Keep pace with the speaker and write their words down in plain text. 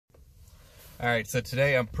All right, so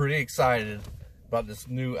today I'm pretty excited about this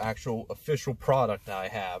new actual official product I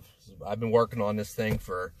have. I've been working on this thing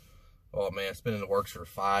for, oh man, it's been in the works for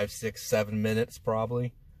 5, 6, 7 minutes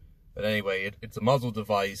probably. But anyway, it's a muzzle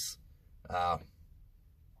device.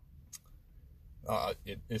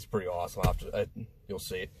 It's pretty awesome. You'll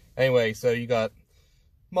see it. Anyway, so you got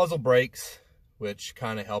muzzle brakes, which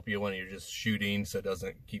kind of help you when you're just shooting so it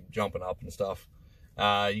doesn't keep jumping up and stuff.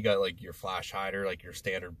 You got like your flash hider, like your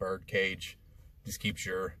standard bird cage. Just keeps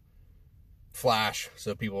your flash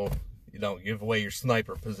so people, you don't give away your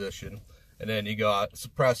sniper position. And then you got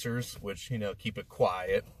suppressors, which, you know, keep it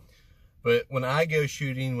quiet. But when I go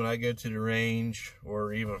shooting, when I go to the range,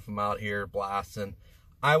 or even if I'm out here blasting,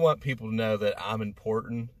 I want people to know that I'm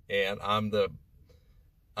important and I'm the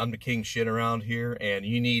king shit around here, and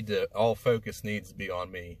all focus needs to be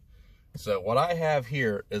on me. So what I have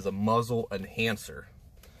here is a muzzle enhancer.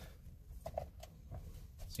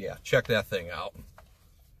 So yeah, check that thing out.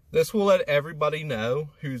 This will let everybody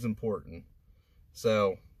know who's important.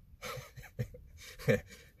 So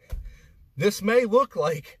this may look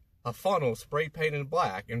like a funnel spray painted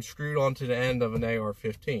black and screwed onto the end of an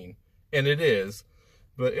AR-15, and it is,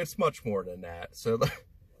 but it's much more than that. So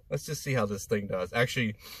let's just see how this thing does.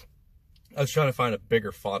 Actually, I was trying to find a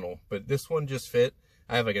bigger funnel, but this one just fit.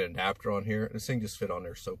 I have like an adapter on here. This thing just fit on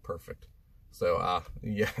there so perfect. So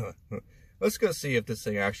yeah, let's go see if this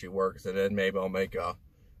thing actually works, and then maybe I'll make a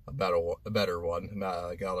better one.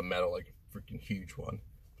 Like out of metal, like a freaking huge one.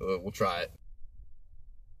 So we'll try it.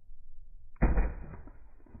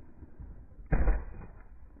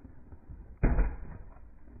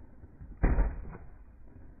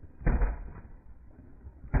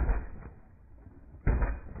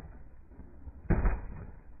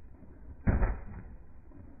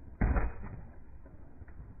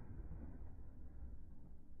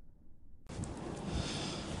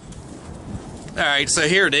 Alright, so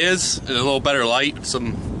here it is, in a little better light,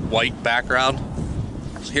 some white background.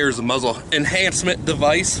 So here's the muzzle enhancement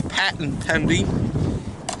device, patent pending.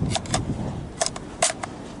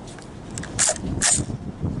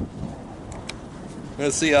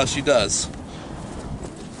 Let's see how she does.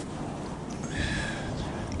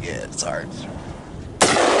 Yeah, it's hard.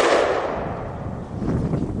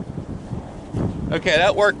 Okay,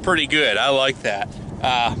 that worked pretty good. I like that.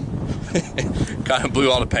 Kind of blew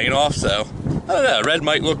all the paint off, so I don't know, red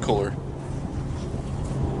might look cooler.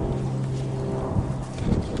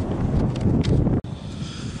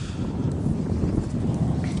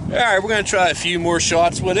 Alright, we're going to try a few more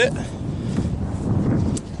shots with it.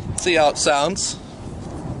 See how it sounds.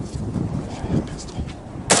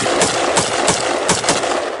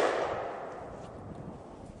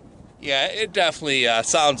 Yeah, it definitely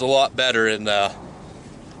sounds a lot better than the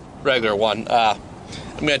regular one.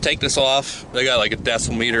 I'm going to take this off. I got like a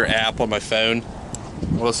decimeter app on my phone.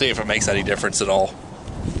 We'll see if it makes any difference at all.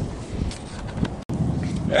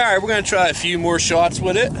 Alright, we're going to try a few more shots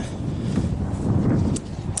with it.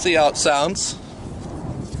 See how it sounds.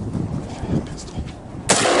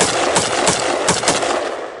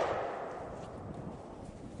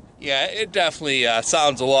 Yeah, it definitely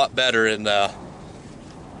sounds a lot better than the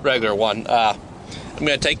regular one. I'm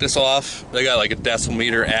going to take this off. I got like a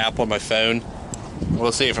decimeter app on my phone.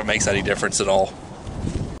 We'll see if it makes any difference at all.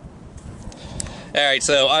 Alright,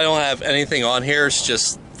 so I don't have anything on here. It's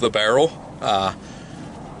just the barrel.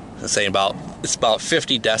 It's about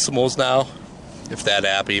 50 decimals now, if that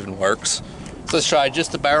app even works. So let's try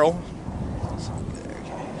just the barrel.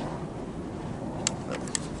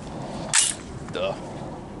 Duh.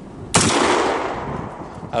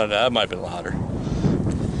 I don't know, that might have been louder.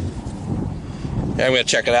 Yeah, I'm going to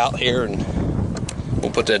check it out here, and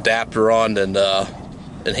we'll put the adapter on and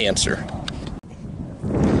enhancer.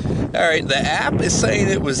 Alright, the app is saying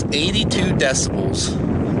it was 82 decibels.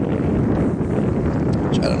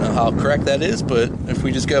 Which I don't know how correct that is, but if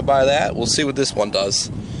we just go by that, we'll see what this one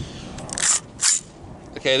does.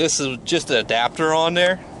 Okay, this is just an adapter on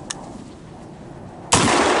there.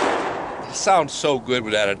 It sounds so good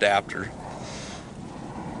with that adapter.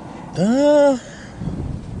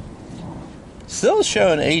 Still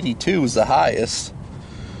showing 82 was the highest.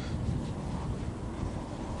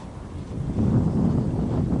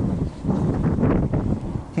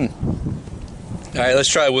 Alright, let's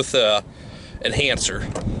try with the enhancer.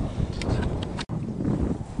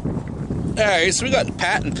 Alright, so we got the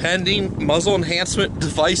patent pending muzzle enhancement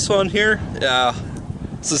device on here.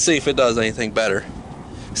 Let's see if it does anything better.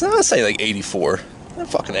 It's not gonna say like 84. That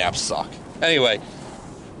fucking apps suck. Anyway.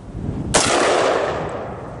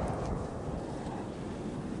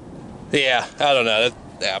 Yeah, I don't know.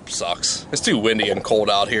 That app sucks. It's too windy and cold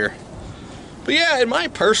out here. But yeah, in my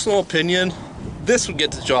personal opinion, this would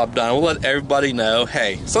get the job done. We'll let everybody know,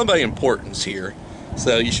 hey, somebody important's here,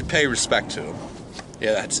 so you should pay respect to them.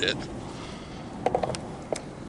 Yeah, that's it.